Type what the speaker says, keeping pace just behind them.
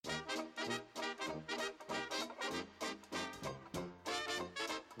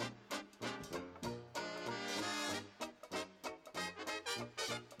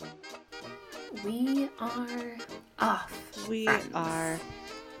We are off. We friends. are.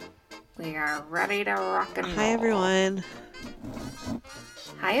 We are ready to rock and roll. Hi, everyone.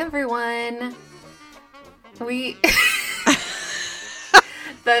 Hi, everyone. We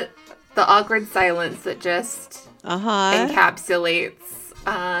the awkward silence that just encapsulates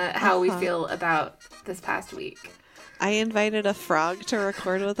how we feel about this past week. I invited a frog to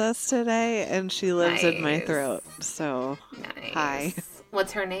record with us today, and she lives in my throat. So, nice. Hi.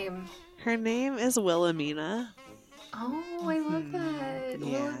 What's her name? Her name is Wilhelmina. Oh, I love that.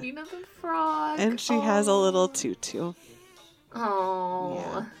 Yeah. Wilhelmina the frog. And she has a little tutu. Oh.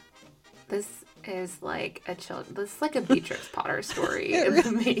 Yeah. This is like this is like a Beatrix Potter story in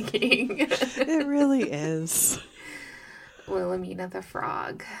the making. It really is. Wilhelmina the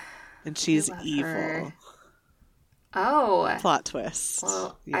frog. And she's evil. Her. Oh. Plot twist.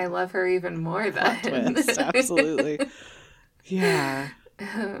 Well, yeah. I love her even more then. Plot twist, absolutely. Yeah.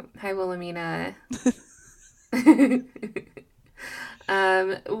 Hi, Wilhelmina. Good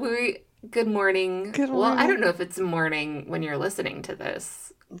morning. Good morning. Well, I don't know if it's morning when you're listening to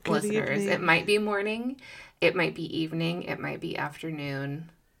this, Good listeners. evening. It might be morning. It might be evening. It might be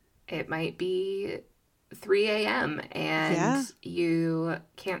afternoon. It might be 3 a.m. and you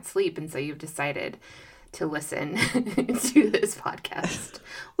can't sleep, and so you've decided to listen to this podcast.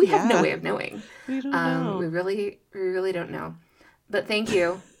 We have no way of knowing. We don't know. We really don't know. But thank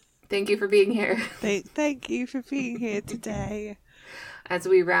you. Thank you for being here. Thank you for being here today. As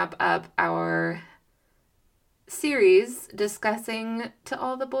we wrap up our series discussing To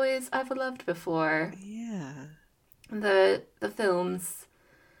All the Boys I've Loved Before. Yeah. The films.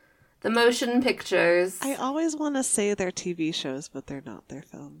 The motion pictures. I always want to say they're TV shows, but they're not. They're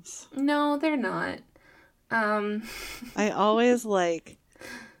films. No, they're not. I always is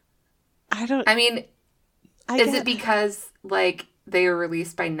it because they were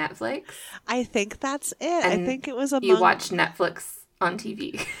released by Netflix? I think that's it. And I think it was you watch Netflix on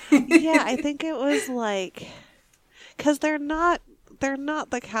TV. Yeah, I think it was because they're not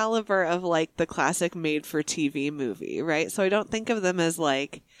the caliber of the classic made for TV movie, right? So I don't think of them as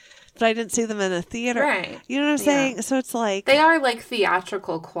but I didn't see them in a theater. Right. You know what I'm saying? So it's they are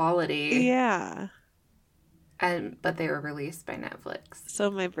theatrical quality. Yeah. But they were released by Netflix. So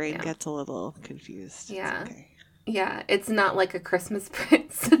my brain gets a little confused. Yeah. It's okay. Yeah, it's not like a Christmas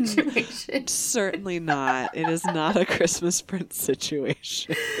Prince situation. Certainly not. It is not a Christmas Prince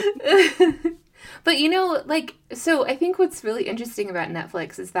situation. But so I think what's really interesting about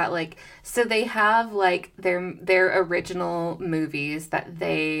Netflix is that so they have their original movies that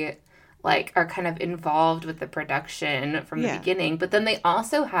they are kind of involved with the production from the beginning, but then they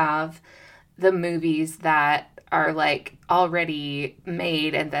also have the movies that are already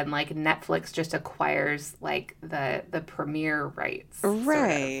made, and then Netflix just acquires the premiere rights, right?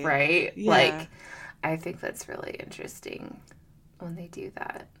 Sort of, right? Yeah. I think that's really interesting when they do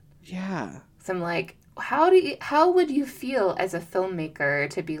that. Yeah. So I'm how would you feel as a filmmaker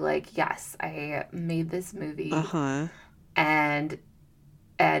to be yes, I made this movie, and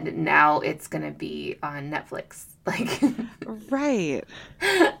now it's gonna be on Netflix. Right.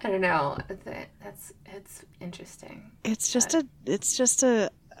 I don't know. It's interesting. It's just a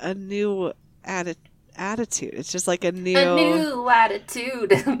new attitude. It's just a new attitude.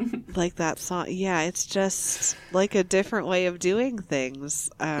 That song. Yeah, it's just a different way of doing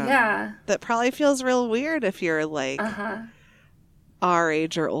things. That probably feels real weird if you're our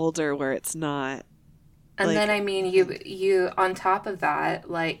age or older, where it's not. And then you on top of that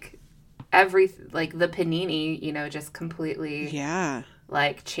the Panini, just completely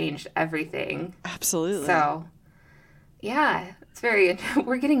changed everything. Absolutely. So yeah, it's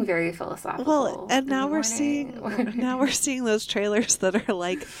we're getting very philosophical. Well, and now we're seeing those trailers that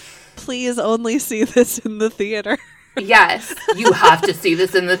are please only see this in the theater. Yes, you have to see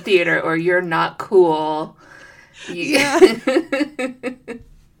this in the theater or you're not cool. Yeah.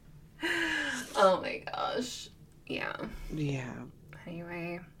 Oh my gosh. Yeah. Yeah.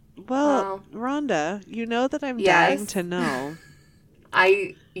 Anyway. Well, Rhonda, you know that I'm dying to know.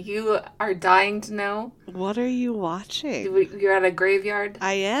 You are dying to know? What are you watching? You're at a graveyard?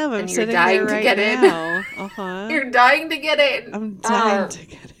 I am. I'm and sitting you're dying there right to get now. in. You're dying to get in. I'm dying to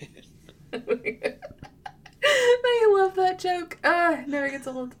get in. I love that joke. It never gets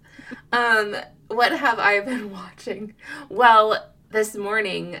old. What have I been watching? Well, this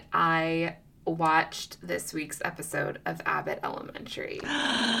morning I watched this week's episode of Abbott Elementary.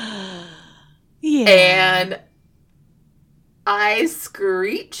 Yeah. And I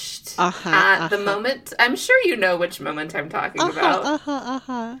screeched at the moment. I'm sure you know which moment I'm talking about.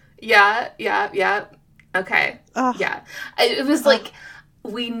 Yeah. Okay. Yeah. It was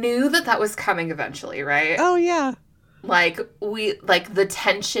we knew that was coming eventually, right? Oh, yeah. Like the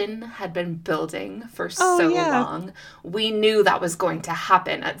tension had been building for Oh, so yeah. long. We knew that was going to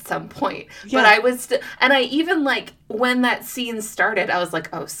happen at some point. Yeah. But I was and I even like when that scene started, I was like,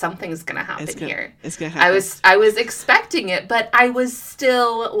 "Oh, something's going to happen here." It's going to happen. I was expecting it, but I was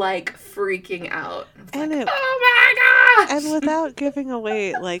still like freaking out. And like, oh my gosh! And without giving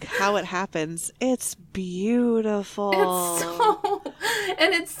away like how it happens, it's beautiful.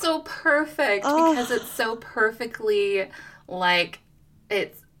 It's so perfect because it's so perfectly like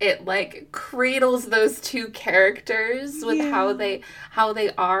it like cradles those two characters with how they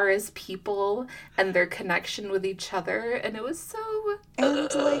are as people and their connection with each other, and it was so and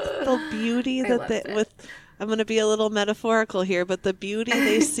like the beauty I'm going to be a little metaphorical here, but the beauty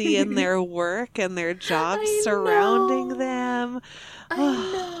they see in their work and their jobs surrounding them. I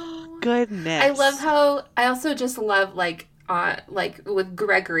know. Goodness. I love how I also just love like with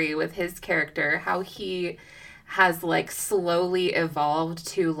Gregory, with his character, how he has like slowly evolved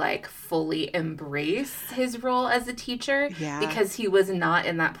to like fully embrace his role as a teacher because he was not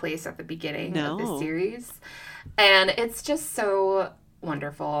in that place at the beginning of the series. And it's just so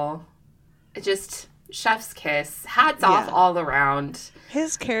wonderful. It just chef's kiss, hats off all around.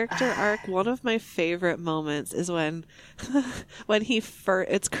 His character arc, one of my favorite moments is when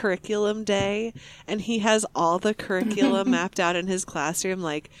it's curriculum day and he has all the curriculum mapped out in his classroom.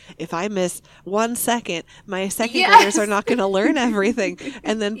 Like, if I miss 1 second, my second graders are not going to learn everything.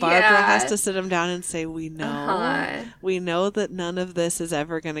 And then Barbara has to sit him down and say, we know that none of this is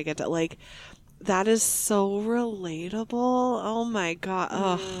ever going to get to, like, that is so relatable. Oh my God.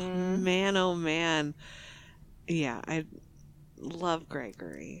 Oh, man. Oh, man. Yeah, I love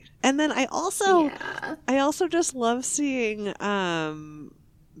Gregory. And then I also just love seeing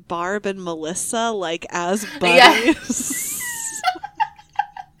Barb and Melissa like as buddies.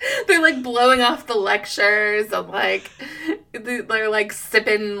 They're like blowing off the lectures and like they're like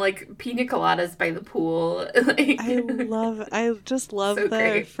sipping like pina coladas by the pool. Like, I just love so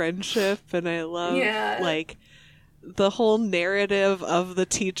their great friendship, and I love like the whole narrative of the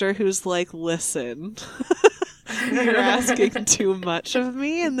teacher who's like, listen, you're asking too much of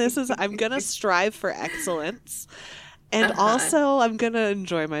me, and I'm gonna strive for excellence, and also I'm gonna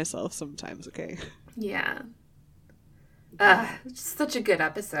enjoy myself sometimes. Okay. Yeah. Such a good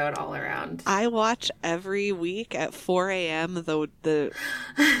episode all around. I watch every week at 4 a.m. the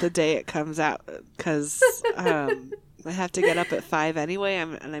day it comes out because I have to get up at 5 anyway,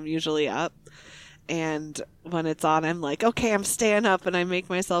 I'm usually up. And when it's on, I'm like, okay, I'm staying up, and I make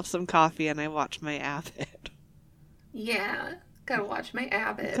myself some coffee and I watch my Abbott. Yeah, gotta watch my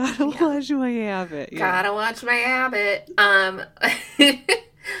Abbott. Gotta watch my Abbott. Yeah. Gotta watch my Abbott.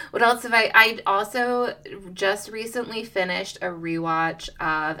 What else have I also just recently finished a rewatch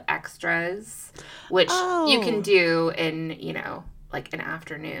of Extras, which you can do in, like an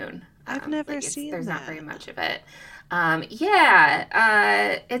afternoon. I've never seen there's that. Not very much of it.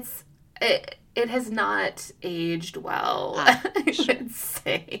 It has not aged well, I would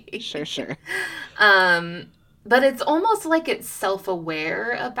say. Sure. But it's almost like it's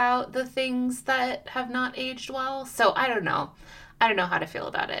self-aware about the things that have not aged well. So I don't know how to feel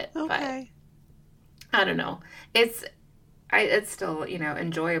about it. Okay. But I don't know. It's still,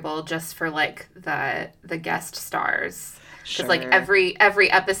 enjoyable just for like the guest stars. Because like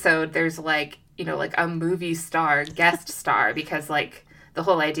every episode there's like, like a movie star, guest star, because like the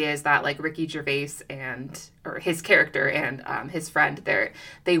whole idea is that like Ricky Gervais or his character and his friend,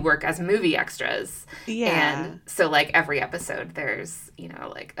 they work as movie extras. Yeah. And so like every episode there's,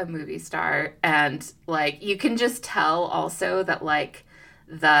 like a movie star, and like you can just tell also that like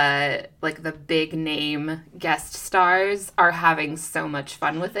the big name guest stars are having so much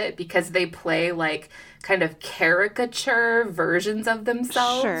fun with it because they play like kind of caricature versions of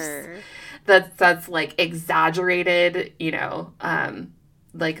themselves. Sure. That's like exaggerated,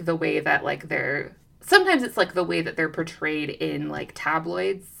 like the way that like sometimes it's like the way that they're portrayed in like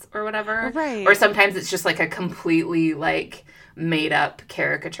tabloids or whatever. Right. Or sometimes it's just like a completely like made up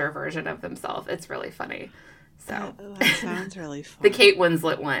caricature version of themselves. It's really funny. So that sounds really fun. The Kate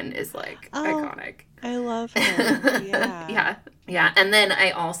Winslet one is like iconic. I love her. Yeah. Yeah. And then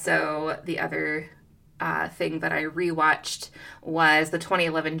I also, the other thing that I rewatched was the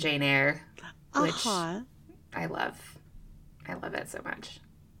 2011 Jane Eyre, which I love. I love it so much.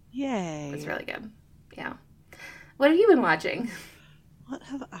 Yay. It's really good. Yeah. What have you been watching? What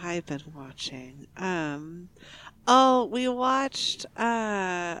have I been watching? We watched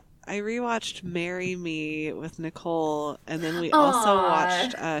I rewatched Marry Me with Nicole, and then we also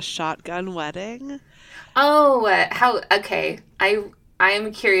watched Shotgun Wedding. Oh, okay. I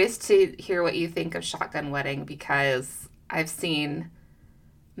am curious to hear what you think of Shotgun Wedding because I've seen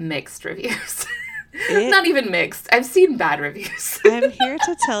mixed reviews. Not even mixed. I've seen bad reviews. I'm here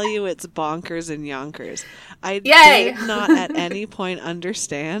to tell you it's bonkers and yonkers. I Yay! did not at any point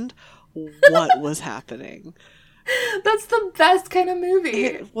understand what was happening. That's the best kind of movie.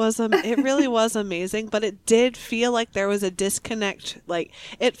 It really was amazing, but it did feel like there was a disconnect. Like,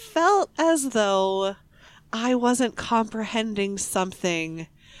 it felt as though I wasn't comprehending something,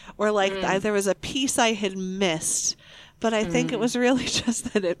 or like there was a piece I had missed. But I think it was really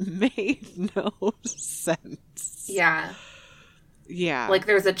just that it made no sense. Yeah. Yeah. Like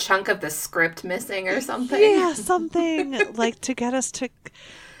there's a chunk of the script missing or something. Yeah, something like to get us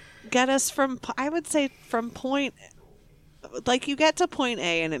from, I would say from point, like you get to point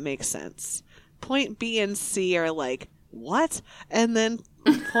A and it makes sense. Point B and C are like, what? And then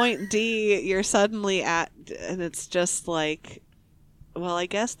point D, you're suddenly at, and it's just like, well, I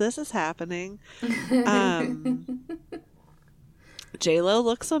guess this is happening. J-Lo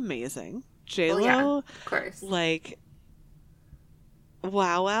looks amazing. J-Lo, well, yeah, of course. like,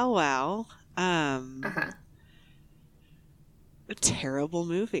 wow. A terrible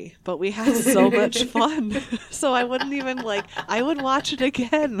movie, but we had so much fun. So I wouldn't even I would watch it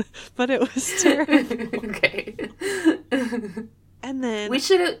again, but it was terrible. Okay. And then we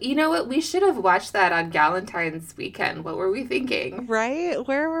should have, you know what? We should have watched that on Galentine's weekend. What were we thinking? Right?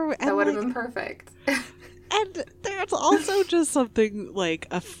 Where were we? That would have been perfect. And there's also just something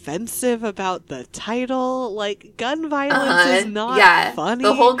offensive about the title. Like, gun violence is not funny.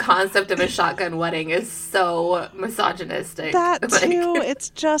 The whole concept of a shotgun wedding is so misogynistic. That too.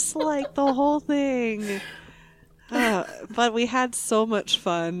 It's just the whole thing. But we had so much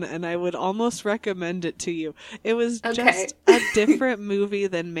fun, and I would almost recommend it to you. It was just a different movie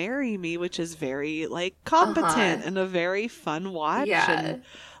than Marry Me, which is very competent and a very fun watch. Yeah. And,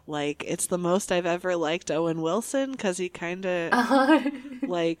 it's the most I've ever liked Owen Wilson, because he kind of,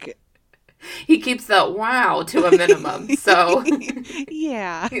 he keeps that wow to a minimum, so...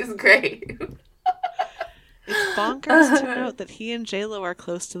 Yeah. He's great. It's bonkers to note that he and J-Lo are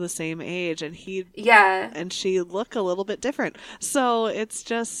close to the same age, and and she look a little bit different. So it's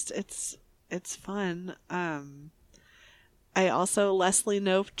just, it's fun. I also, Leslie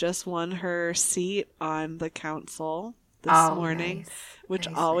Knope just won her seat on the council this morning, which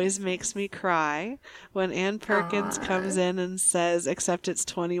always makes me cry when Ann Perkins comes in and says, except it's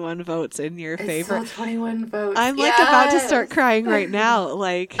 21 votes in your favor. Still 21 votes. I'm about to start crying right now.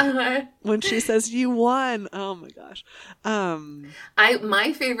 When she says you won. Oh my gosh.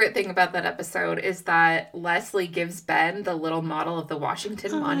 My favorite thing about that episode is that Leslie gives Ben the little model of the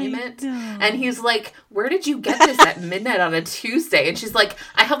Washington Monument. And he's like, where did you get this at midnight on a Tuesday? And she's like,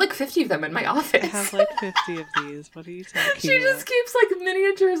 I have 50 of them in my office. I have 50 of these. What are you talking She just keeps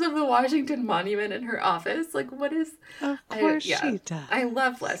miniatures of the Washington Monument in her office. What is... Of course she does. I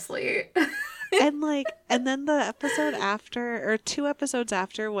love Leslie. And then the episode after, or 2 episodes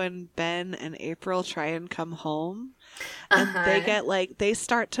after, when Ben and April try and come home, and they get they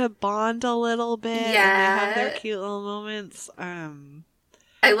start to bond a little bit, and they have their cute little moments.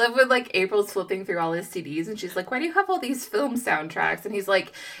 I love when April's flipping through all his CDs and she's like, why do you have all these film soundtracks? And he's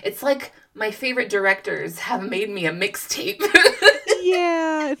like, it's my favorite directors have made me a mixtape.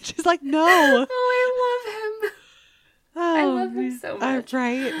 Yeah. She's like, no. Oh, I love him. I love him so much.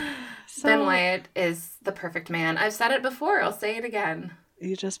 Right. So, Ben Wyatt is the perfect man. I've said it before. I'll say it again.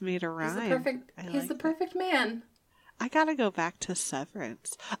 You just made a rhyme. He's the perfect man. I gotta go back to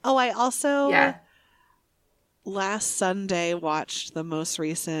Severance. Oh, I also last Sunday watched the most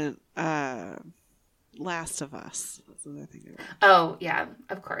recent Last of Us. That's another thing. Oh yeah,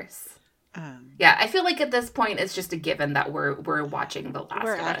 of course. Yeah, I feel at this point it's just a given that we're watching The Last of Us.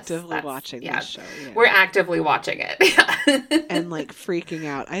 We're actively watching this show. Yeah. We're actively watching it. And freaking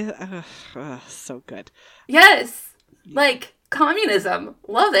out. So good. Yes. Communism.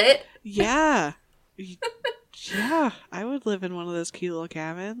 Love it. Yeah. Yeah, I would live in one of those cute little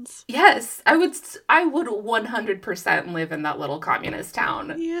cabins. Yes, I would 100% live in that little communist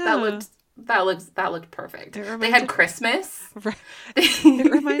town. Yeah. That looked perfect. They had Christmas.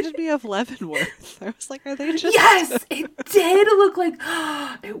 It reminded me of Leavenworth. I was like, are they just... Yes, it did look like...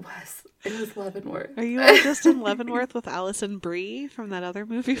 It was Leavenworth. Are you all just in Leavenworth with Alison Brie from that other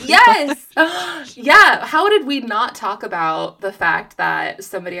movie? Yes! Yeah, how did we not talk about the fact that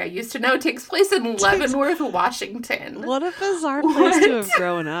Somebody I Used to Know takes place in Leavenworth, Washington? What a bizarre place to have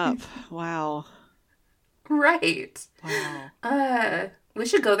grown up. Wow. Right. Wow. We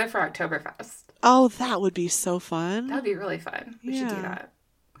should go there for Oktoberfest. Oh, that would be so fun. That would be really fun. We should do that.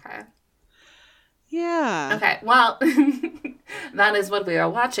 Okay. Yeah. Okay, well, That is what we are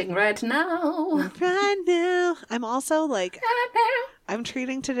watching right now. Right now. I'm also like, I'm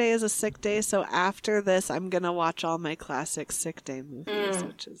treating today as a sick day, so after this, I'm going to watch all my classic sick day movies,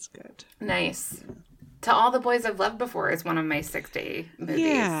 which is good. Nice. To All the Boys I've Loved Before is one of my 6-day movies.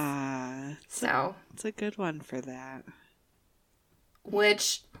 Yeah. So. It's a good one for that.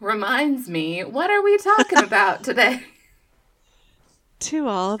 Which reminds me, what are we talking about today? To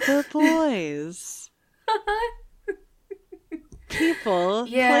All the Boys. People,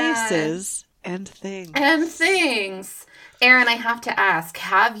 places, and things. And things. Aaron, I have to ask,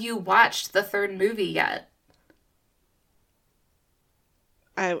 have you watched the third movie yet?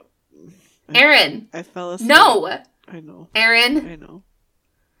 Aaron! I fell asleep. No! I know. Aaron! I know.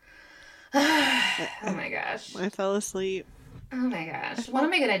 Oh my gosh. I fell asleep. Oh my gosh. What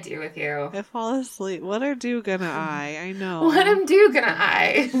am I gonna do with you? I fall asleep. What are do gonna I know. What am do gonna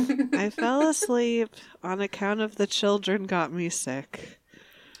I? I fell asleep on account of the children got me sick.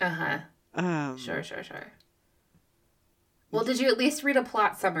 Uh-huh. Sure. Well, did you at least read a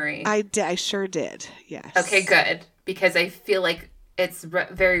plot summary? I sure did, yes. Okay, good. Because I feel like it's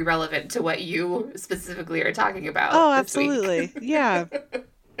very relevant to what you specifically are talking about. Oh, absolutely. Yeah.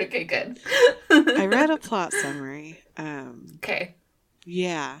 Okay, good. I read a plot summary. Okay.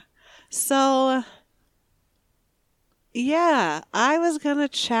 Yeah. So, yeah, I was going to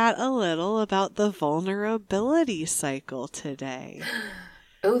chat a little about the vulnerability cycle today.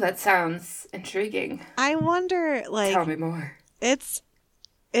 Oh, that sounds intriguing. I wonder, like... Tell me more. It's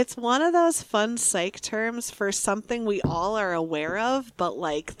one of those fun psych terms for something we all are aware of, but,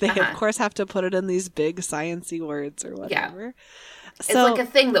 like, they, of course, have to put it in these big sciencey words or whatever. Yeah. It's like a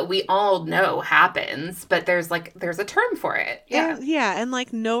thing that we all know happens, but there's a term for it. Yeah. And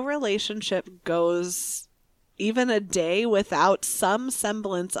like no relationship goes even a day without some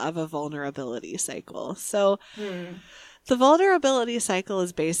semblance of a vulnerability cycle. So the vulnerability cycle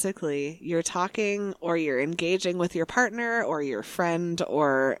is basically you're talking or you're engaging with your partner or your friend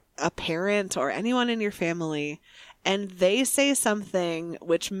or a parent or anyone in your family, and they say something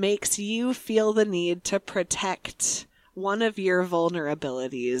which makes you feel the need to protect one of your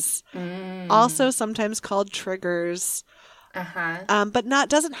vulnerabilities, also sometimes called triggers, but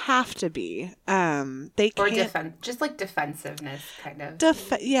doesn't have to be. They can just like defensiveness, kind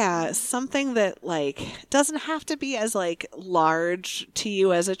of. Something that like doesn't have to be as like large to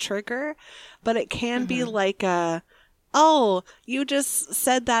you as a trigger, but it can be like you just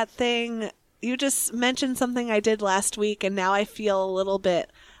said that thing. You just mentioned something I did last week, and now I feel a little bit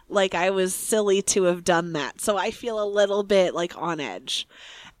like I was silly to have done that. So I feel a little bit like on edge.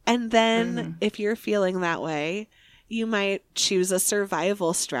 And then if you're feeling that way, you might choose a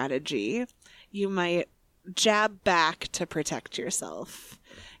survival strategy. You might jab back to protect yourself.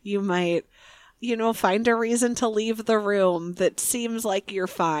 You might, find a reason to leave the room that seems like you're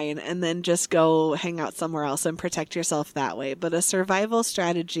fine and then just go hang out somewhere else and protect yourself that way. But a survival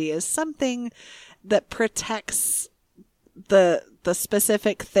strategy is something that protects the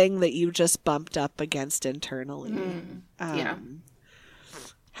specific thing that you just bumped up against internally.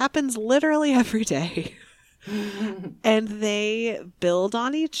 Happens literally every day. And they build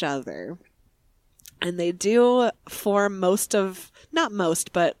on each other. And they do for not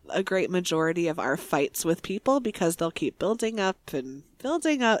most, but a great majority of our fights with people, because they'll keep building up and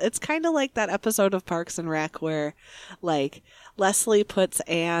building up. It's kind of like that episode of Parks and Rec where, like, Leslie puts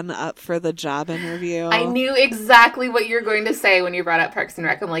Anne up for the job interview. I knew exactly what you were going to say when you brought up Parks and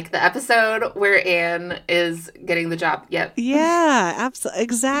Rec. I'm like, the episode where Anne is getting the job. Yep. Yeah, absolutely.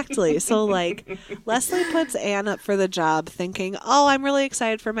 Exactly. So, like, Leslie puts Anne up for the job thinking, oh, I'm really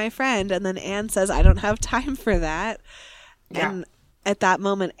excited for my friend. And then Anne says, I don't have time for that. Yeah. And at that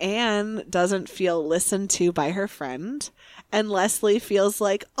moment, Anne doesn't feel listened to by her friend. And Leslie feels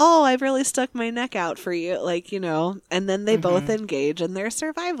like, oh, I've really stuck my neck out for you. Like, and then they both engage in their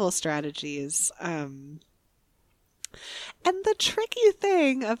survival strategies. And the tricky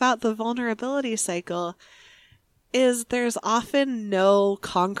thing about the vulnerability cycle is there's often no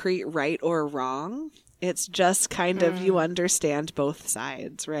concrete right or wrong. It's just kind of you understand both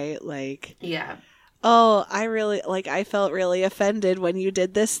sides, right? Like, yeah. Oh, I felt really offended when you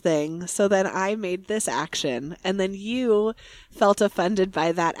did this thing. So then I made this action. And then you felt offended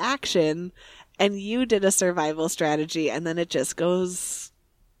by that action. And you did a survival strategy. And then it just goes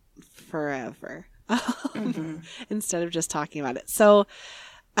forever. Instead of just talking about it. So,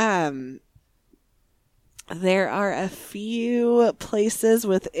 there are a few places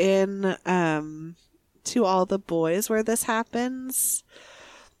within To All the Boys where this happens.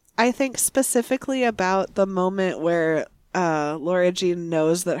 I think specifically about the moment where Laura Jean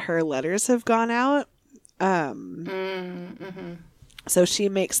knows that her letters have gone out. Mm-hmm. So she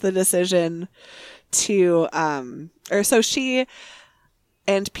makes the decision to, so she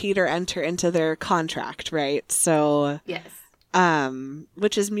and Peter enter into their contract, right? So, Yes.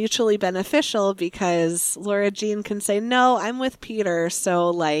 Which is mutually beneficial because Laura Jean can say, no, I'm with Peter. So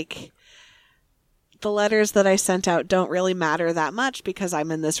like the letters that I sent out don't really matter that much because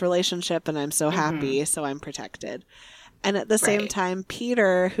I'm in this relationship and I'm so happy. So I'm protected. And at the same time,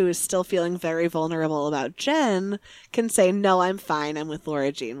 Peter, who is still feeling very vulnerable about Jen, can say, no, I'm fine. I'm with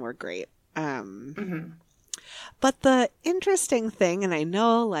Laura Jean. We're great. But the interesting thing, and I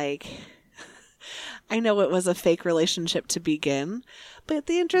know it was a fake relationship to begin, but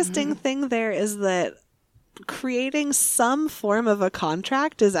the interesting thing there is that creating some form of a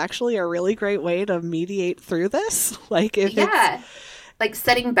contract is actually a really great way to mediate through this. Like, if like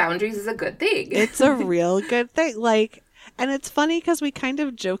setting boundaries is a good thing. It's a real good thing. Like, and it's funny because we kind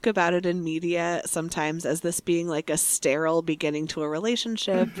of joke about it in media sometimes as this being like a sterile beginning to a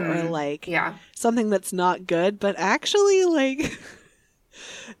relationship or like something that's not good. But actually, like,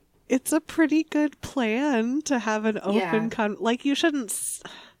 it's a pretty good plan to have an open like, you shouldn't.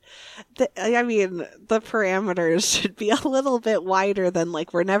 The parameters should be a little bit wider than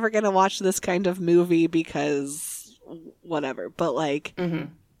like, we're never going to watch this kind of movie because whatever. But like,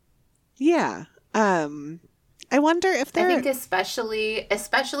 I wonder if I think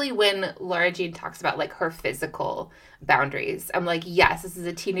especially when Laura Jean talks about like her physical boundaries. I'm like, yes, this is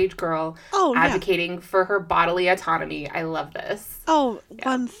a teenage girl advocating for her bodily autonomy. I love this.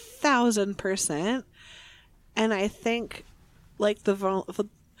 1000%. And I think like the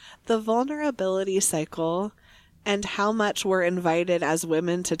vulnerability cycle and how much we're invited as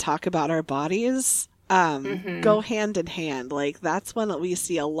women to talk about our bodies go hand in hand. Like, that's when we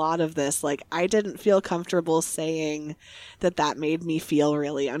see a lot of this. Like, I didn't feel comfortable saying that made me feel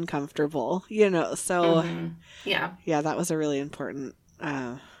really uncomfortable, you know? So yeah, that was a really important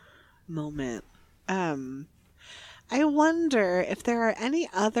moment. I wonder if there are any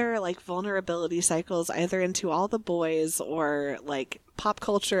other like vulnerability cycles either into all the boys or like pop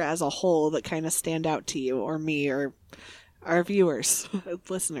culture as a whole that kind of stand out to you or me or our viewers,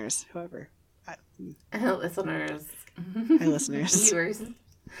 listeners, whoever. Listeners. Hi, listeners. Viewers.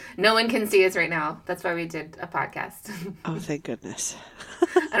 No one can see us right now. That's why we did a podcast. Oh, thank goodness.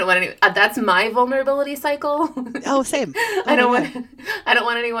 I don't want any. That's my vulnerability cycle. Oh, same. Oh, I don't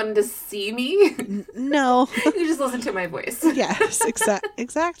want anyone to see me. No. You just listen to my voice. Yes,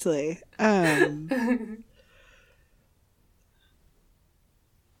 exactly.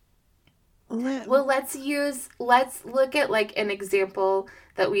 Well, let's look at like an example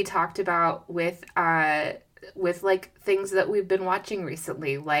that we talked about with like things that we've been watching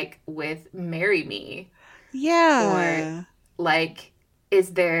recently, like with Marry Me. Yeah. Or like,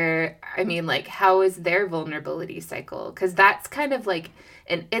 how is their vulnerability cycle? Because that's kind of like,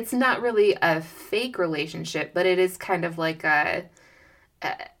 and it's not really a fake relationship, but it is kind of like a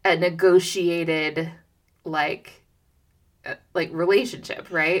negotiated like relationship,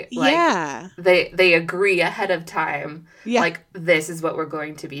 right? Like, they agree ahead of time. Yeah. Like, this is what we're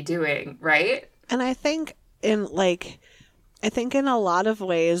going to be doing, right? And I think in a lot of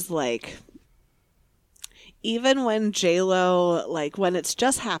ways, like, even when J-Lo, like, when it's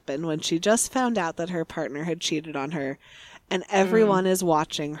just happened, when she just found out that her partner had cheated on her and everyone is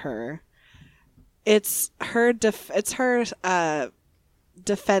watching her, it's her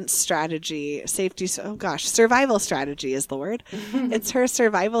defense strategy, survival strategy is the word. It's her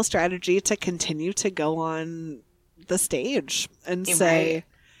survival strategy to continue to go on the stage and say,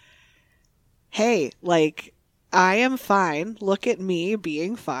 hey, like, I am fine. Look at me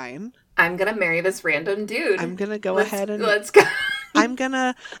being fine. I'm going to marry this random dude. I'm going to go ahead and let's go. I'm going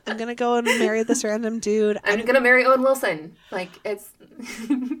to go and marry this random dude. I'm going to marry Owen Wilson. Like, it's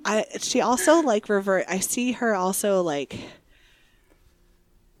she also like I see her also like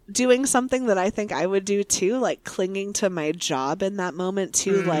doing something that I think I would do too, like clinging to my job in that moment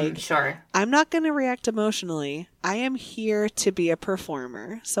too. Like, sure, I'm not going to react emotionally. I am here to be a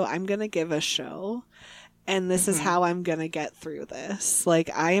performer. So I'm going to give a show. And this is how I'm going to get through this.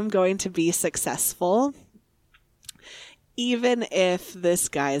 Like, I am going to be successful, even if this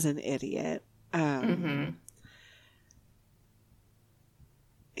guy's an idiot.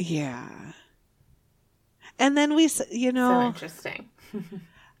 Yeah. And then so interesting.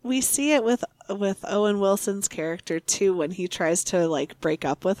 We see it with Owen Wilson's character too, when he tries to like break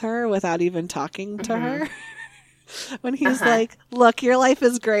up with her without even talking to her. When he's like, look, your life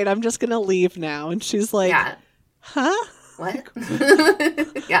is great. I'm just going to leave now. And she's like, huh? What?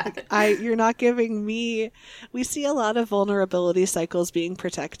 Yeah. You're not giving me. We see a lot of vulnerability cycles being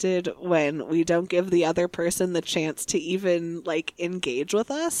protected when we don't give the other person the chance to even like engage with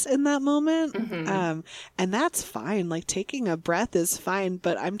us in that moment. And that's fine. Like taking a breath is fine,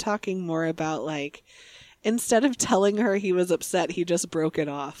 but I'm talking more about like instead of telling her he was upset, he just broke it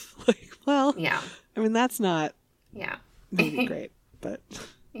off. Like, well, yeah. I mean that's not maybe great, but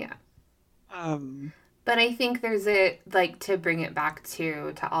yeah. um But I think there's like to bring it back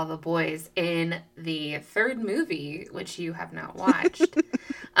to All the Boys in the third movie, which you have not watched.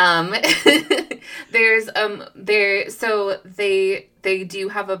 So they do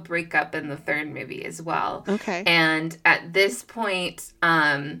have a breakup in the third movie as well. Okay. And at this point,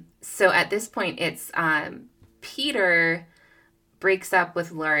 it's Peter breaks up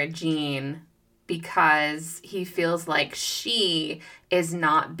with Laura Jean because he feels like she is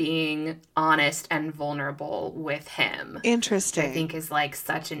not being honest and vulnerable with him. Interesting. Which I think is like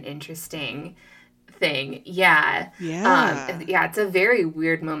such an interesting thing. Yeah. Yeah. It's a very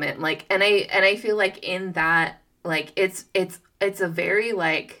weird moment. Like, and I feel like in that, like, it's a very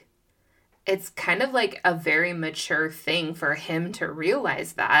like, it's kind of like a very mature thing for him to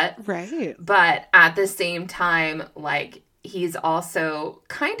realize that. Right. But at the same time, like, he's also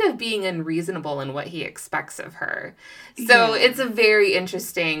kind of being unreasonable in what he expects of her. So it's a very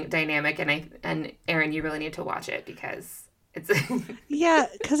interesting dynamic, and Erin, you really need to watch it because it's yeah,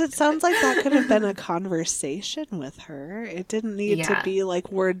 because it sounds like that could have been a conversation with her. It didn't need to be like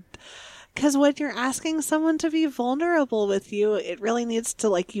because when you're asking someone to be vulnerable with you, it really needs to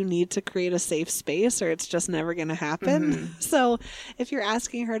like you need to create a safe space or it's just never going to happen. So if you're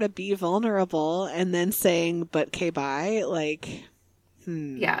asking her to be vulnerable and then saying, but okay, bye, like,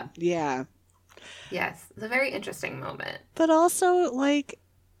 yeah. Yes, it's a very interesting moment. But also, like,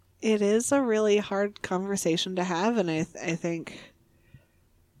 it is a really hard conversation to have, and I think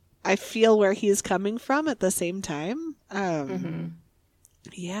I feel where he's coming from at the same time.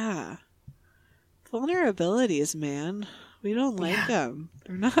 Yeah. Vulnerabilities, man. We don't like them.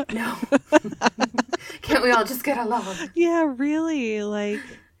 They're not. No. Can't we all just get along? Yeah, really. Like,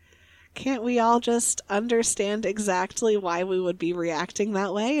 can't we all just understand exactly why we would be reacting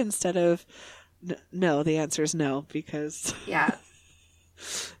that way instead of no? The answer is no, because yeah.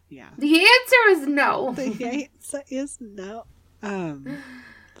 Yeah. The answer is no. The answer is no.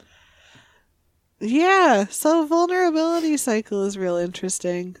 Yeah, so vulnerability cycle is real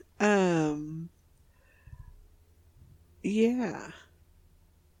interesting. Yeah.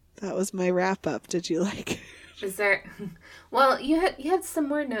 That was my wrap up. Did you like it? Is there Well, you had some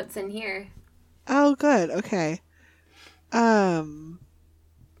more notes in here. Oh, good. Okay. Went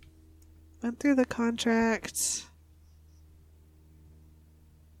through the contract.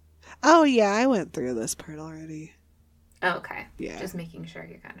 Oh, yeah, I went through this part already. Oh, okay. Yeah. Just making sure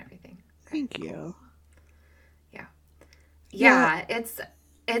you got everything. Thank you. Yeah, it's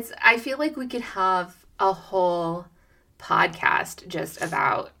I feel like we could have a whole podcast just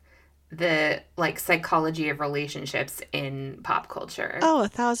about the like psychology of relationships in pop culture. Oh,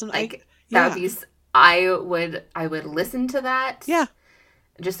 1,000. Like that would be I would listen to that. Yeah.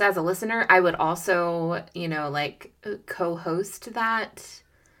 Just as a listener, I would also, like co-host that.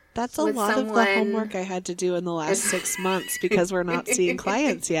 That's a lot of the homework I had to do in the last 6 months because we're not seeing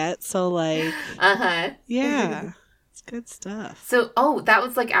clients yet. So like, yeah, it's good stuff. So, that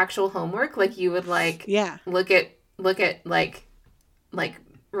was like actual homework. Like you would like, look at like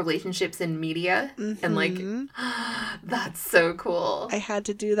relationships in media and like, that's so cool. I had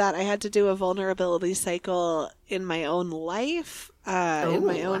to do that. I had to do a vulnerability cycle in my own life, in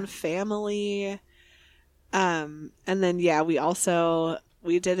my own family. And then,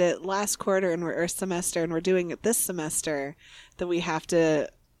 we did it last quarter or semester, and we're doing it this semester, that we have to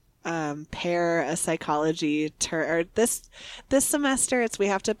pair a psychology or this semester we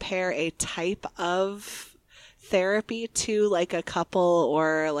have to pair a type of therapy to like a couple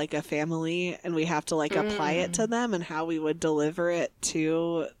or like a family, and we have to like apply it to them and how we would deliver it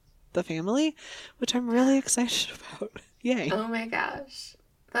to the family, which I'm really excited about. Yay. Oh my gosh.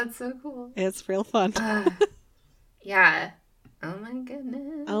 That's so cool. It's real fun. Yeah. Oh my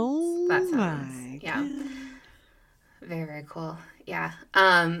goodness. Oh that sounds, my yeah. God. Very, very cool. Yeah.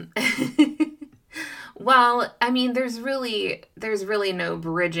 Well, I mean, there's really no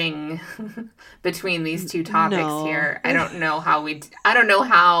bridging between these two topics here. I don't know how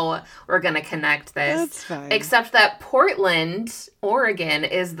we're going to connect this. That's fine. Except that Portland, Oregon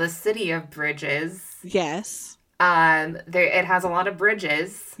is the city of bridges. Yes. It has a lot of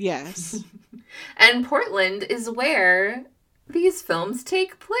bridges. Yes. And Portland is where these films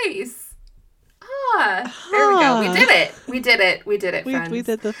take place. There we go. We did it. We did it, friends. We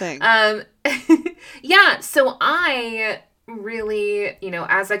did the thing. Yeah, so I really,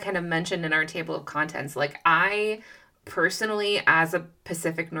 as I kind of mentioned in our table of contents, like I personally, as a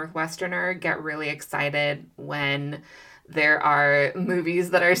Pacific Northwesterner, get really excited when there are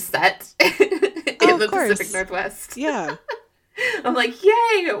movies that are set in the Pacific Northwest. Yeah. I'm like,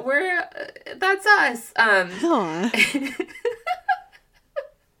 yay, that's us.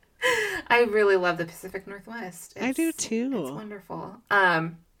 I really love the Pacific Northwest. I do too. It's wonderful.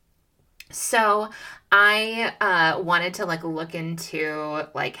 So I wanted to look into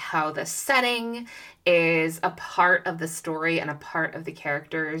how the setting is a part of the story and a part of the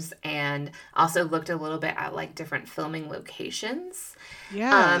characters, and also looked a little bit at different filming locations.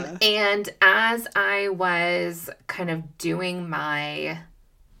 Yeah. And as I was kind of doing a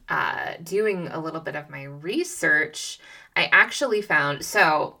little bit of my research, I actually found,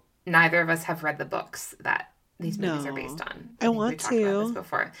 so neither of us have read the books that these movies are based on. I want we talked about this to.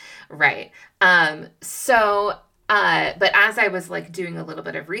 before. Right. But as I was doing a little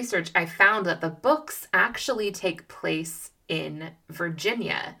bit of research, I found that the books actually take place in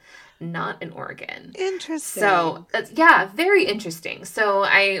Virginia, not in Oregon. Interesting. So, yeah, very interesting. So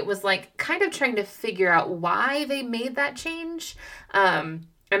I was kind of trying to figure out why they made that change. And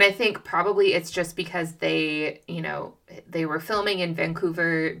I think probably it's just because they were filming in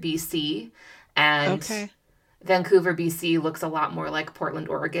Vancouver, BC, and Vancouver, BC looks a lot more like Portland,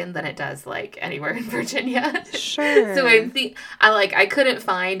 Oregon than it does anywhere in Virginia. Sure. So I couldn't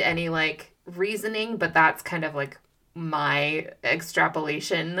find any reasoning, but that's kind of my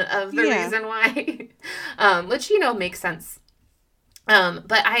extrapolation of the reason why, which makes sense.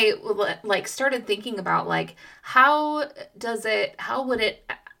 But I started thinking about how would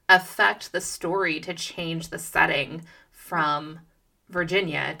it affect the story to change the setting from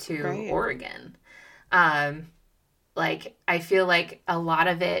Virginia to Oregon? I feel a lot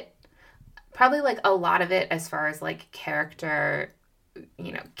of it, as far as character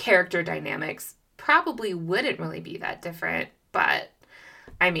dynamics probably wouldn't really be that different. But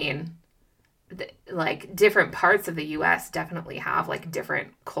I mean, different parts of the U.S. definitely have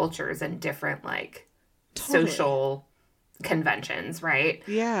different cultures and different social conventions, right?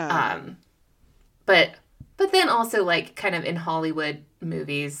 Yeah. But then also kind of in Hollywood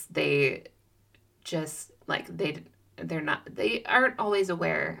movies, they just they aren't always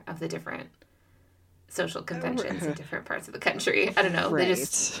aware of the different social conventions in different parts of the country. I don't know. Right. They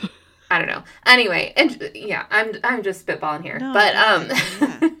just, I don't know. Anyway, and yeah, I'm just spitballing here. No, but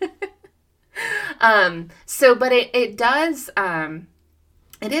but it does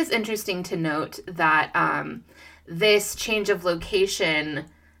it is interesting to note that this change of location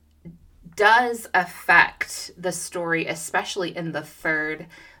does affect the story, especially in the third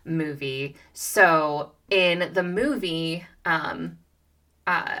movie. So in the movie, what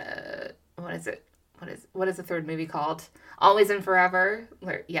is it? What is the third movie called? Always and Forever?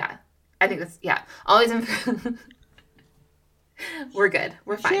 Yeah. I think that's, yeah. Always and We're good.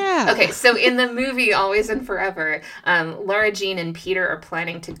 We're fine. Yeah. Okay, so in the movie Always and Forever, Laura Jean and Peter are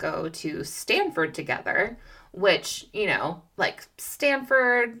planning to go to Stanford together, which,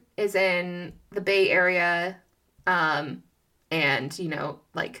 Stanford is in the Bay Area, and,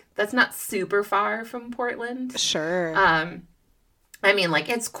 that's not super far from Portland. Sure. I mean,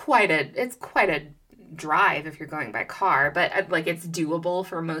 it's quite a drive if you're going by car, but it's doable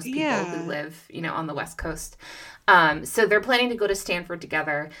for most people who live, on the West Coast. So they're planning to go to Stanford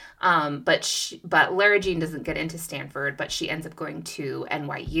together. But Lara Jean doesn't get into Stanford, but she ends up going to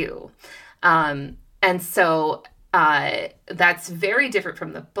NYU. And so that's very different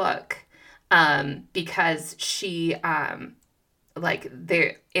from the book, because she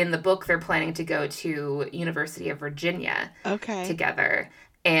they're in the book they're planning to go to University of Virginia together,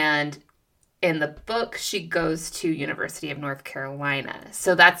 and in the book she goes to University of North Carolina,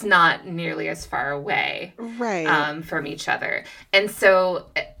 so that's not nearly as far away from each other. And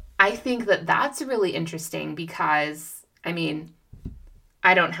so I think that that's really interesting because I mean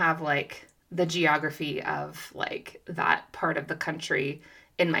I don't have the geography of that part of the country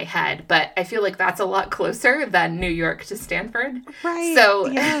in my head, but I feel that's a lot closer than New York to Stanford. Right.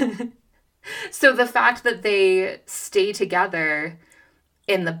 So, so the fact that they stay together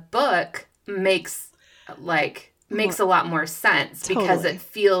in the book makes a lot more sense because it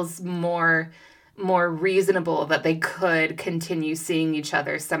feels more reasonable that they could continue seeing each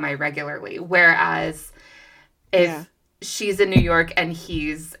other semi-regularly. Whereas if she's in New York and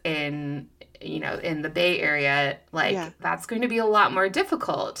he's in the Bay Area, that's going to be a lot more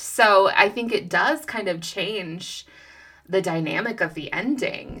difficult. So I think it does kind of change the dynamic of the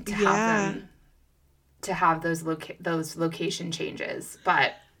ending to have them to have those location changes.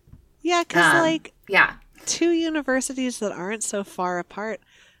 But yeah, because like yeah, two universities that aren't so far apart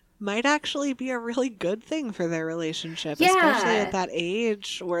might actually be a really good thing for their relationship, especially at that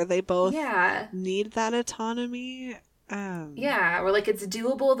age where they both need that autonomy. Yeah, or like it's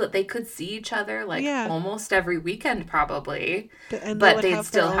doable that they could see each other like almost every weekend probably, but they'd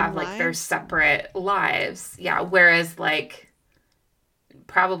still have like their separate lives. Yeah, whereas like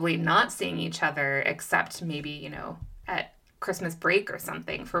probably not seeing each other except maybe, you know, at Christmas break or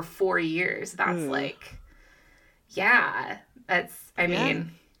something for 4 years. That's like, yeah, that's, I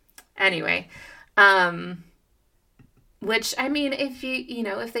mean, anyway, which, I mean, if you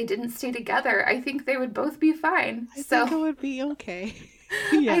know, if they didn't stay together, I think they would both be fine. I think it would be okay.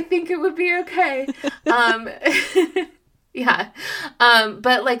 I think it would be okay. Yeah.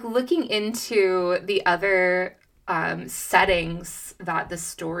 But like looking into the other settings that the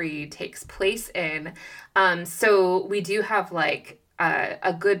story takes place in, so we do have like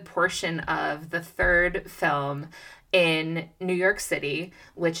a good portion of the third film in New York City,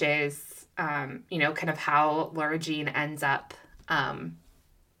 which is you know, kind of how Laura Jean ends up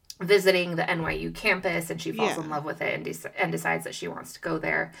visiting the NYU campus, and she falls in love with it and decides that she wants to go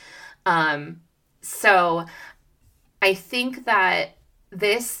there. So I think that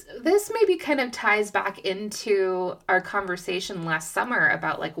this maybe kind of ties back into our conversation last summer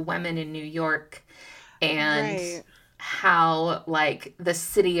about like women in New York and how like the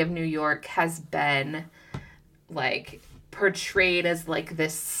city of New York has been like portrayed as like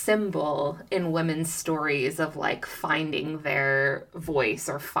this symbol in women's stories of like finding their voice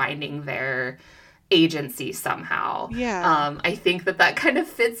or finding their agency somehow. I think that kind of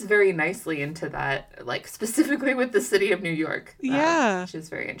fits very nicely into that, like specifically with the city of New York, which is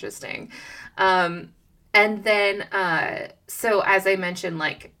very interesting. And then so as I mentioned,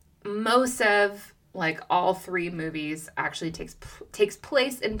 like most of like all three movies actually takes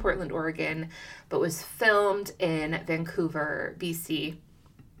place in Portland, Oregon, but was filmed in Vancouver, BC.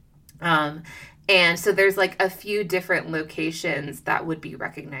 And so there's like a few different locations that would be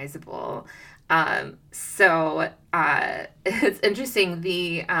recognizable. So it's interesting.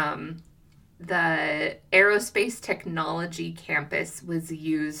 The aerospace technology campus was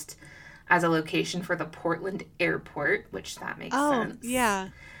used as a location for the Portland airport, which that makes sense. Yeah.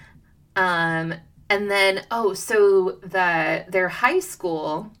 And then, so their high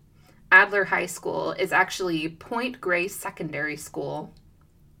school, Adler High School, is actually Point Grey Secondary School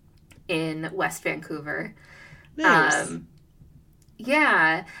in West Vancouver. Nice.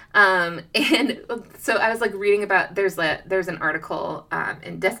 And so I was like reading about, there's an article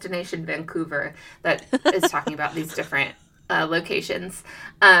in Destination Vancouver that is talking about these different locations.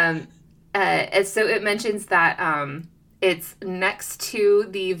 And so it mentions that it's next to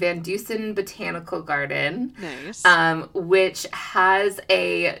the Van Dusen Botanical Garden, which has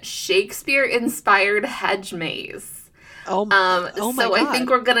a Shakespeare-inspired hedge maze. Oh my so God. I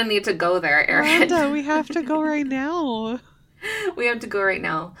think we're gonna need to go there, Erin. Miranda, we have to go right now. We have to go right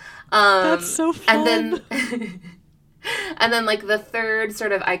now. That's so fun. And then like the third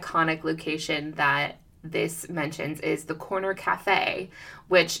sort of iconic location that this mentions is the Corner Cafe,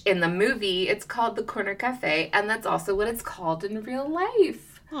 which in the movie it's called the Corner Cafe, and that's also what it's called in real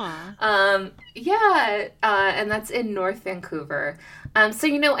life. And that's in North Vancouver. So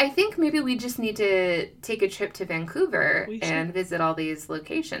you know, I think maybe we just need to take a trip to Vancouver and visit all these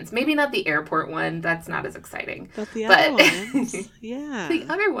locations. Maybe not the airport one, that's not as exciting. But the other ones, the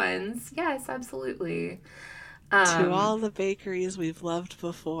other ones, yes, absolutely. To all the bakeries we've loved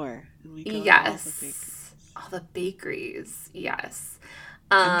before. And we go all the bakeries, yes.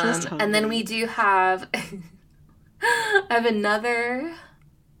 I'm just hungry. And then we do have I have another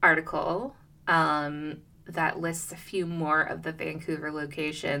article that lists a few more of the Vancouver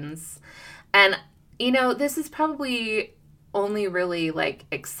locations. And, you know, this is probably only really, like,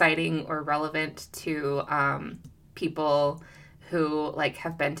 exciting or relevant to people who, like,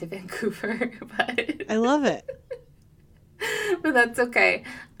 have been to Vancouver. But I love it. But that's okay.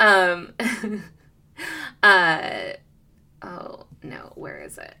 Oh, no, where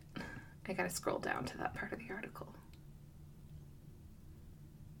is it? I gotta scroll down to that part of the article.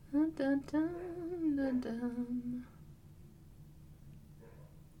 Dun, dun, dun, dun, dun.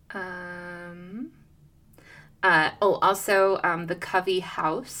 Also, the Covey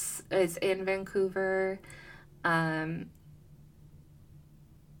House is in Vancouver. Are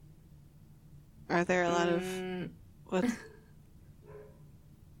there a lot of what?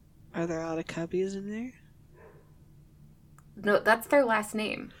 Are there a lot of Cubbies in there? No, that's their last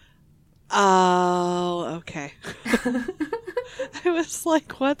name. Oh, okay. I was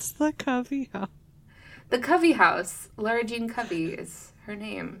like, what's the Covey House? The Covey house. Laura Jean Covey is her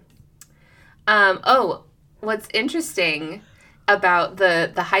name. What's interesting about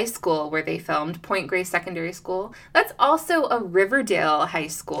the high school where they filmed, Point Grey Secondary School, that's also a Riverdale high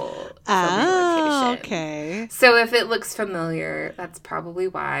school filming location. Okay. So if it looks familiar, that's probably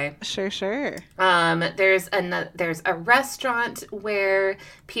why. Sure. There's a restaurant where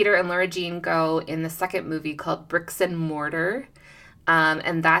Peter and Laura Jean go in the second movie called Bricks and Mortar.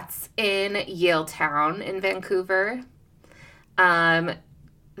 And that's in Yaletown in Vancouver.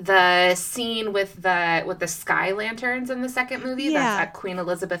 The scene with the sky lanterns in the second movie, that's at Queen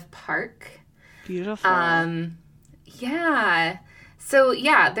Elizabeth Park. Beautiful. Yeah. So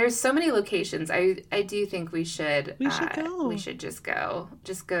yeah, there's so many locations. I do think we should go. We should just go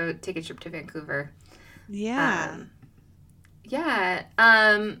take a trip to Vancouver. Yeah. Yeah.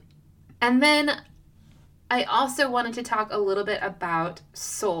 And then I also wanted to talk a little bit about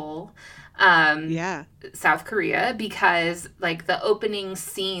Seoul. South Korea, because like the opening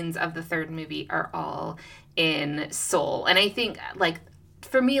scenes of the third movie are all in Seoul, and I think like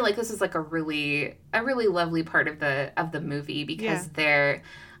for me, like this is like a really lovely part of the movie, because they're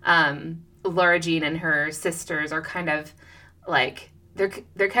Laura Jean and her sisters are kind of like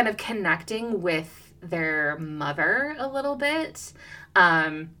they're kind of connecting with their mother a little bit.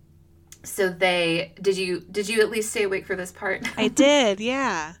 So did you at least stay awake for this part? I did,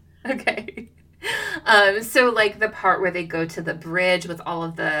 yeah. Okay. So like the part where they go to the bridge with all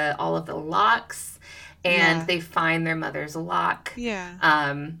of the locks, and they find their mother's lock.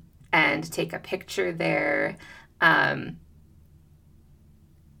 Yeah. And take a picture there.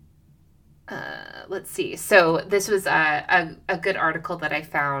 Let's see. So this was a good article that I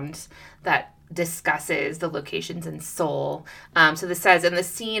found that discusses the locations in Seoul. So this says, in the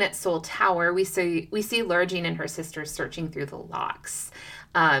scene at Seoul Tower, we see Laura Jean and her sisters searching through the locks.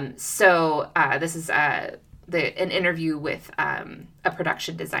 This is an interview with a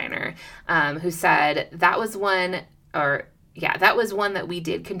production designer who said that was one that we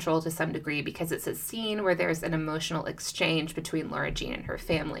did control to some degree, because it's a scene where there's an emotional exchange between Laura Jean and her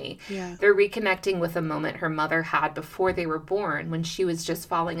family. Yeah. They're reconnecting with a moment her mother had before they were born, when she was just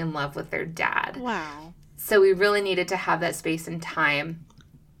falling in love with their dad. Wow. So we really needed to have that space and time.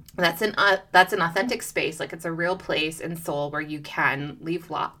 That's an authentic space. Like, it's a real place in Seoul where you can leave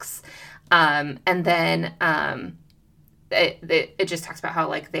locks. And then it just talks about how,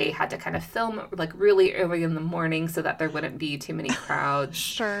 like, they had to kind of film, like, really early in the morning so that there wouldn't be too many crowds.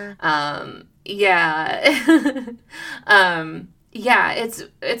 Sure. Yeah.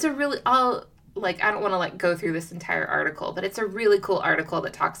 It's a really, I don't want to, like, go through this entire article, but it's a really cool article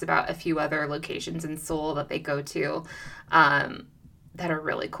that talks about a few other locations in Seoul that they go to, that are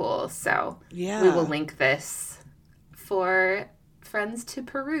really cool. So we will link this for friends to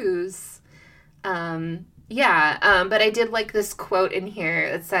peruse. But I did like this quote in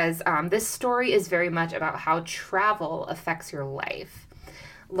here that says, this story is very much about how travel affects your life.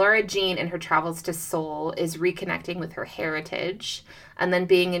 Laura Jean, in her travels to Seoul, is reconnecting with her heritage, and then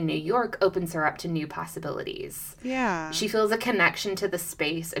being in New York opens her up to new possibilities. Yeah. She feels a connection to the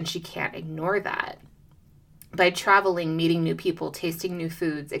space, and she can't ignore that. By traveling, meeting new people, tasting new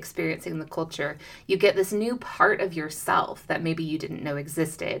foods, experiencing the culture, you get this new part of yourself that maybe you didn't know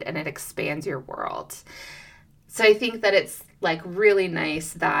existed, and it expands your world. So I think that it's, like, really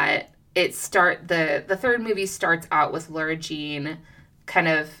nice that the third movie starts out with Laura Jean kind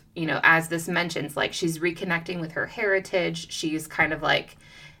of, you know, as this mentions, like, she's reconnecting with her heritage. She's kind of, like,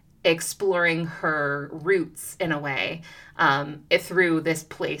 exploring her roots in a way, through this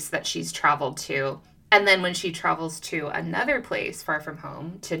place that she's traveled to. And then when she travels to another place far from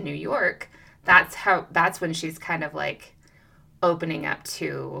home, to New York, that's when she's kind of, like, opening up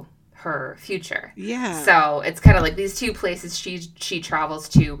to her future. Yeah. So it's kind of like these two places she travels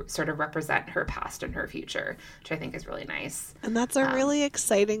to sort of represent her past and her future, which I think is really nice. And that's a really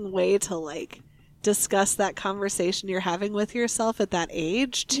exciting way to, like, discuss that conversation you're having with yourself at that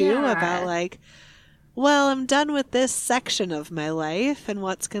age too, about, like, well, I'm done with this section of my life, and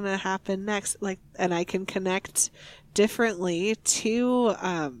what's going to happen next? Like, and I can connect differently to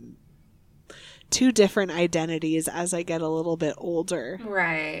different identities as I get a little bit older.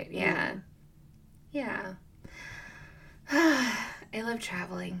 Right. Yeah. Yeah. I love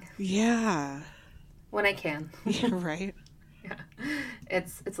traveling. Yeah. When I can. Yeah, right. Yeah.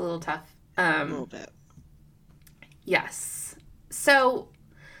 It's a little tough. A little bit. Yes. So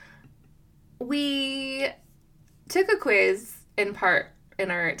we took a quiz in part in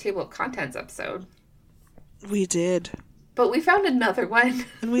our table of contents episode. We did. But we found another one.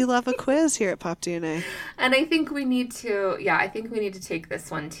 And we love a quiz here at Pop DNA. And I think we need to take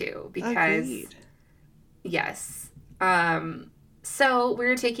this one too, because Agreed. Yes. So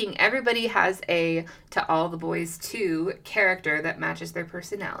we're taking everybody has a To All the Boys 2 character that matches their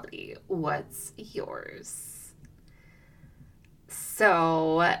personality. What's yours?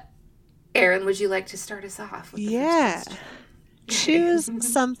 So, Erin, would you like to start us off with the first question?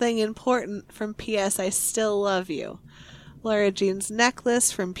 Choose something important from P.S. I Still Love You. Laura Jean's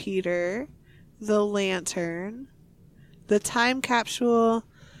necklace from Peter, the lantern, the time capsule,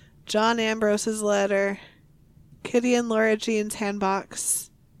 John Ambrose's letter, Kitty and Laura Jean's handbox,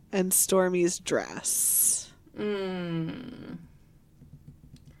 and Stormy's dress. I'm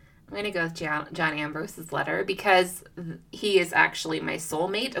going to go with John Ambrose's letter because he is actually my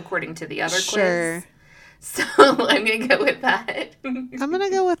soulmate, according to the other quiz. So I'm going to go with that. I'm going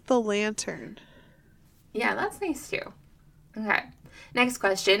to go with the lantern. Yeah, that's nice too. Okay. Next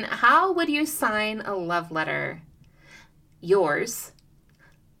question. How would you sign a love letter? Yours.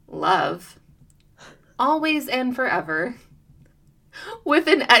 Love. Always and forever. With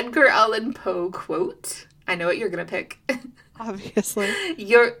an Edgar Allan Poe quote. I know what you're going to pick. Obviously.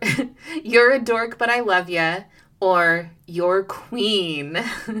 You're a dork, but I love ya. Or you're queen.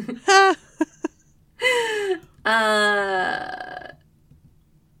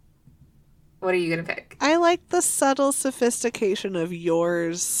 What are you going to pick? I like the subtle sophistication of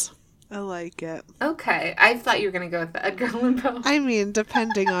yours. I like it. Okay. I thought you were going to go with the Edgar Allan Poe. I mean,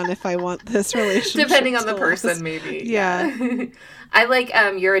 depending on if I want this relationship. Depending on the person, maybe. Yeah. I like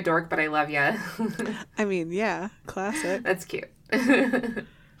you're a dork, but I love ya. I mean, yeah. Classic. That's cute.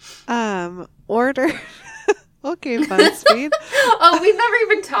 Order. Okay, BuzzFeed. Oh, we've never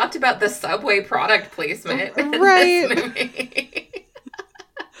even talked about the Subway product placement. Right. In this movie.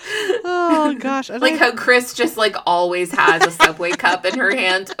 Oh gosh. Like how Chris just like always has a Subway cup in her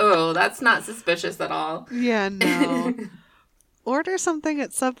hand. Oh, that's not suspicious at all. Yeah, no. Order something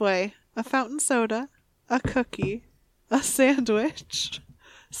at Subway. A fountain soda, a cookie, a sandwich,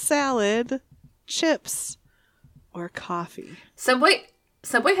 salad, chips, or coffee. Subway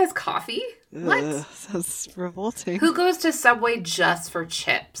has coffee? What? That's revolting. Who goes to Subway just for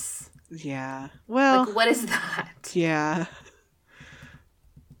chips? Yeah. Well. Like, what is that? Yeah.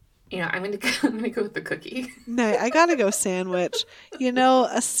 You know, I'm gonna go with the cookie. No, I gotta go sandwich. You know,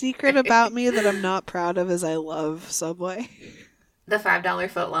 a secret about me that I'm not proud of is I love Subway. The $5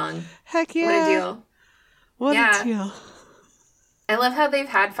 footlong. Heck yeah. What a deal. What a deal. I love how they've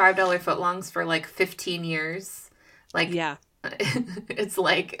had $5 footlongs for like 15 years. Like, yeah. It's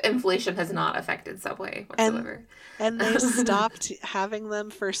like inflation has not affected Subway whatsoever. And they stopped having them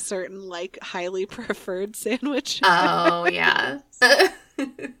for certain like highly preferred sandwiches. Oh, yeah.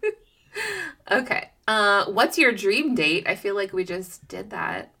 Okay. What's your dream date? I feel like we just did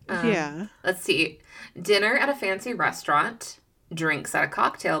that. Yeah. Let's see. Dinner at a fancy restaurant, drinks at a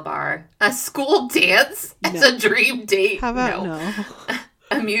cocktail bar, a school dance as a dream date. How about no?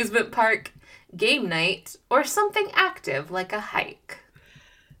 Amusement park, game night, or something active like a hike.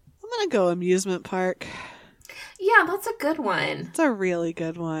 I'm gonna go amusement park. Yeah, that's a good one. It's a really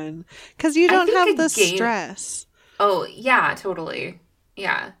good one. Because you don't have the stress. Oh, yeah, totally.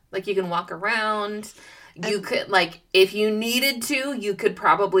 Yeah. Like, you can walk around. You could, like, if you needed to, you could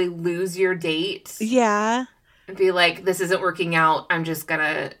probably lose your date. Yeah. And be like, this isn't working out. I'm just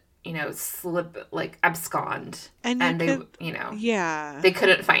gonna, you know, slip, like, abscond. And they, you know. Yeah. They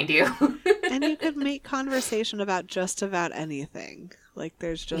couldn't find you. And you could make conversation about just about anything. Like,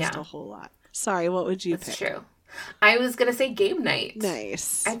 there's just a whole lot. Sorry, what would you pick? That's true. I was gonna say game night.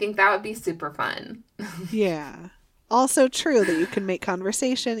 Nice. I think that would be super fun. Yeah. Also true that you can make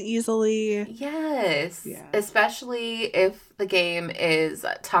conversation easily. Yes. Yeah. Especially if the game is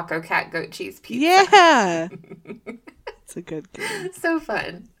Taco Cat Goat Cheese Pizza. Yeah. It's a good game. So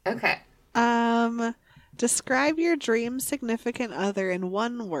fun. Okay. Describe your dream significant other in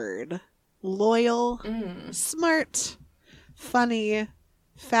one word. Loyal, smart, funny,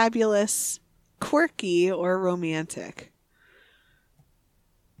 fabulous, quirky, or romantic.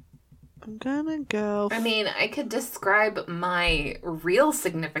 I'm gonna go... I mean, I could describe my real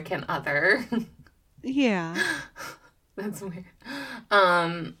significant other. Yeah. That's weird.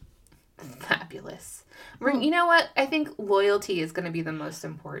 Fabulous. You know what? I think loyalty is going to be the most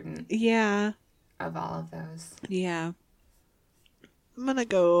important. Yeah. Of all of those. Yeah. I'm gonna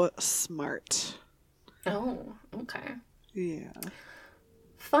go smart. Oh, okay. Yeah.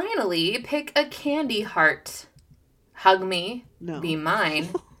 Finally, pick a candy heart. Hug me. No. Be mine.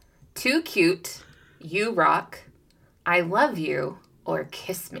 Too cute. You rock. I love you. Or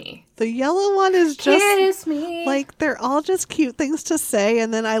kiss me. The yellow one is just... Kiss me. Like, they're all just cute things to say,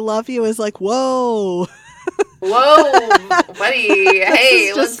 and then I love you is like, whoa. Whoa, buddy. Hey,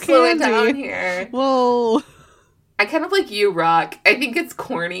 is let's just slow it candy. down here. Whoa. I kind of like You Rock. I think it's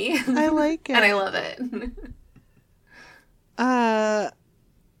corny. I like it. And I love it. I'm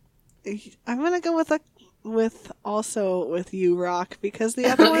gonna go with You Rock because the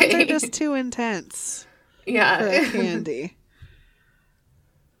other ones are just too intense Yeah. for a candy.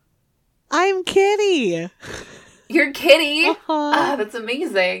 I'm Kitty. You're Kitty? Uh-huh. Ah, that's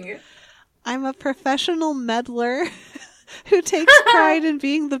amazing. I'm a professional meddler who takes pride in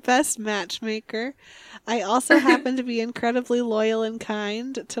being the best matchmaker. I also happen to be incredibly loyal and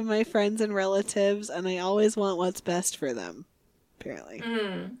kind to my friends and relatives, and I always want what's best for them. Apparently.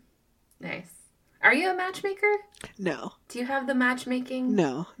 Nice. Are you a matchmaker? No. Do you have the matchmaking?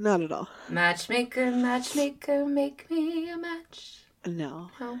 No, not at all. Matchmaker, matchmaker, make me a match.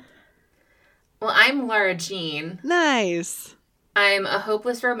 No. Oh. Well, I'm Laura Jean. Nice. I'm a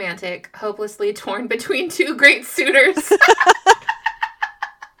hopeless romantic, hopelessly torn between two great suitors.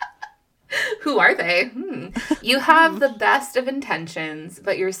 Who are they? You have the best of intentions,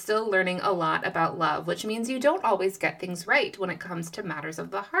 but you're still learning a lot about love, which means you don't always get things right when it comes to matters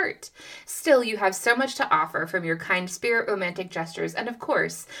of the heart. Still, you have so much to offer from your kind spirit, romantic gestures, and of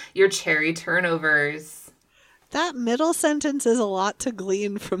course, your cherry turnovers. That middle sentence is a lot to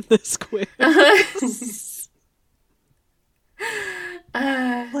glean from this quiz.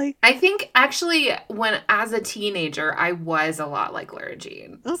 I think actually as a teenager, I was a lot like Laura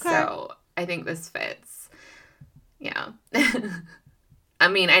Jean. Okay. So I think this fits. Yeah. I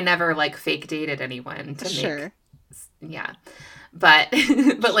mean, I never like fake dated anyone to Sure. Yeah. But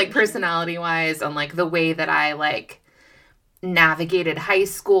like personality wise and like the way that I like navigated high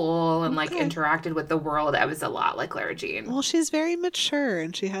school and like interacted with the world, I was a lot like Laura Jean. Well, she's very mature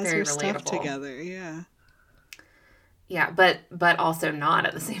and she has Very her stuff relatable. together. Yeah. Yeah, but also not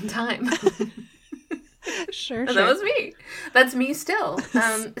at the same time. Sure. And that was me. That's me still.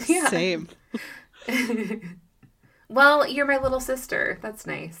 Yeah. Same. Well, you're my little sister. That's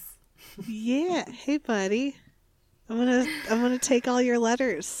nice. Yeah. Hey, buddy. I'm gonna take all your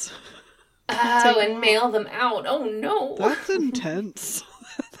letters. Oh, and mail them out. Oh no. That's intense.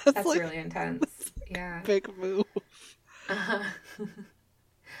 That's like really intense. Yeah. big move.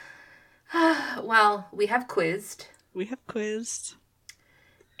 Well, we have quizzed. We have quizzed.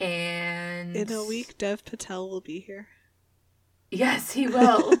 And In a week, Dev Patel will be here. Yes, he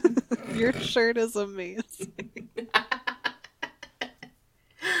will. Your shirt is amazing.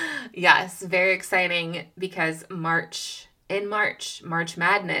 Yes, very exciting because March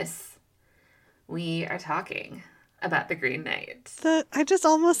Madness, we are talking about the Green Knight. I just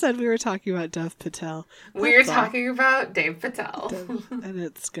almost said we were talking about Dev Patel. We're talking about Dave Patel. And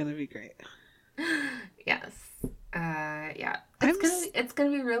it's gonna be great. Yes. Yeah. It's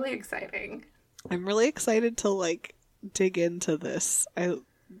gonna be really exciting. I'm really excited to like dig into this.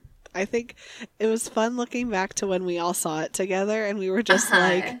 I think it was fun looking back to when we all saw it together and we were just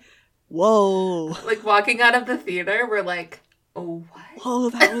like, whoa. Like walking out of the theater, we're like, oh, what? Whoa,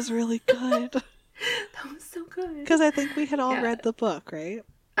 that was really good. That was so good. Because I think we had all read the book, right?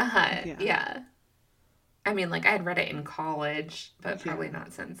 Yeah. I mean, like, I had read it in college, but probably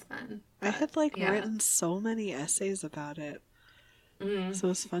not since then. But, I had, like, written so many essays about it. So it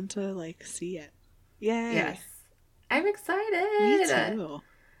was fun to, like, see it. Yay. Yes. I'm excited. Me too.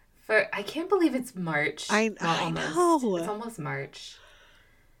 I can't believe it's March. I know. It's almost March.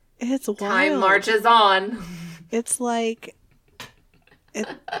 It's wild. Time marches on. It's like,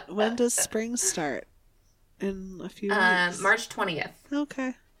 when does spring start? In a few weeks? March 20th.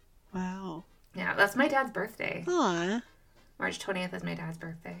 Okay. Wow. Yeah, that's my dad's birthday. Aw. March 20th is my dad's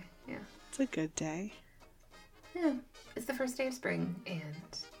birthday. Yeah. It's a good day. Yeah. It's the first day of spring, and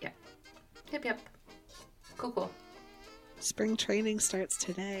yeah. Yep. Cool. Spring training starts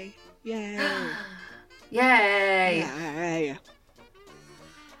today. Yay. Yay. Yay.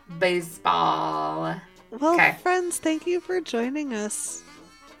 Baseball. Well, friends, thank you for joining us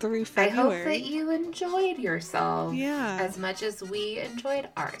through February. I hope that you enjoyed yourself as much as we enjoyed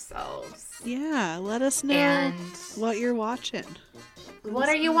ourselves. Yeah, let us know what you're watching. What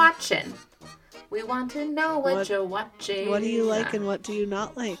are you watching? We want to know what you're watching. What do you like and what do you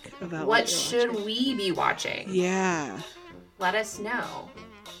not like about what you're should we be watching? Yeah. Let us know.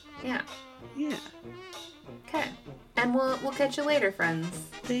 Yeah. Yeah. Okay. And we'll catch you later, friends.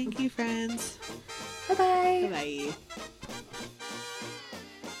 Thank you, friends. Bye-bye. Bye-bye.